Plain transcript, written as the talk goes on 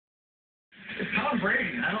Tom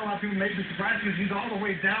Brady. I know a lot of people may be surprised because he's all the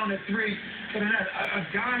way down at 3. But a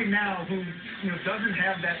guy now who doesn't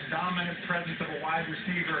have that dominant presence of a wide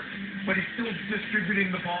receiver, but he's still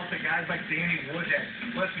distributing the ball to guys like Danny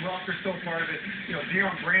Woodhead. Les Welker's still part of it.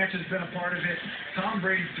 Deion Branch has been a part of it. Tom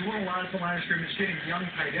Brady's doing a lot at the line of scrimmage, getting young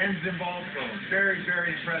tight ends involved. So very,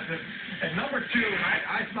 very impressive. And number 2,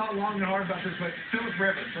 I thought long and hard about this, but Philip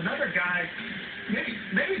Rivers, another guy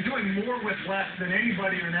maybe doing more with less than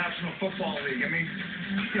anybody in the National Football League. I mean,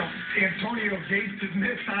 Antonio Gates has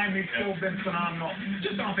missed time. He's still been phenomenal.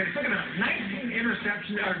 Just on pace. Look at him. 19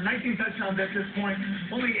 touchdowns at this point.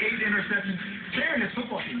 Only 8 interceptions. Carrying his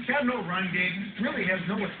football team. He's got no run game. Really has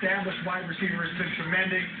no established wide receiver. It's been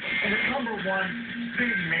tremendous. And at number 1,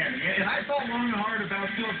 Peyton Manning. And I thought long and hard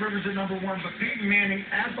about Philip Rivers at number 1, but Peyton Manning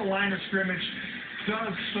at the line of scrimmage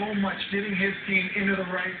does so much, getting his team into the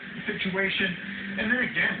right situation. And then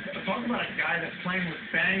again, talk about a guy that's playing with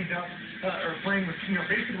banged up, or playing with,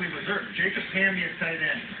 basically reserve. Jacob Tammey at tight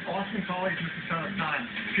end. Austin Colley's missed a ton of time.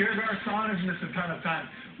 Pierre Garçon has missed a ton of time.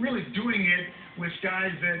 Really doing it with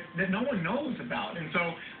guys that no one knows about. And so,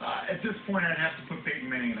 at this point, I'd have to put Peyton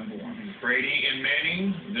Manning at number 1. Brady and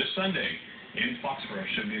Manning this Sunday in Foxborough.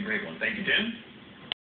 Should be a great one. Thank you, Tim.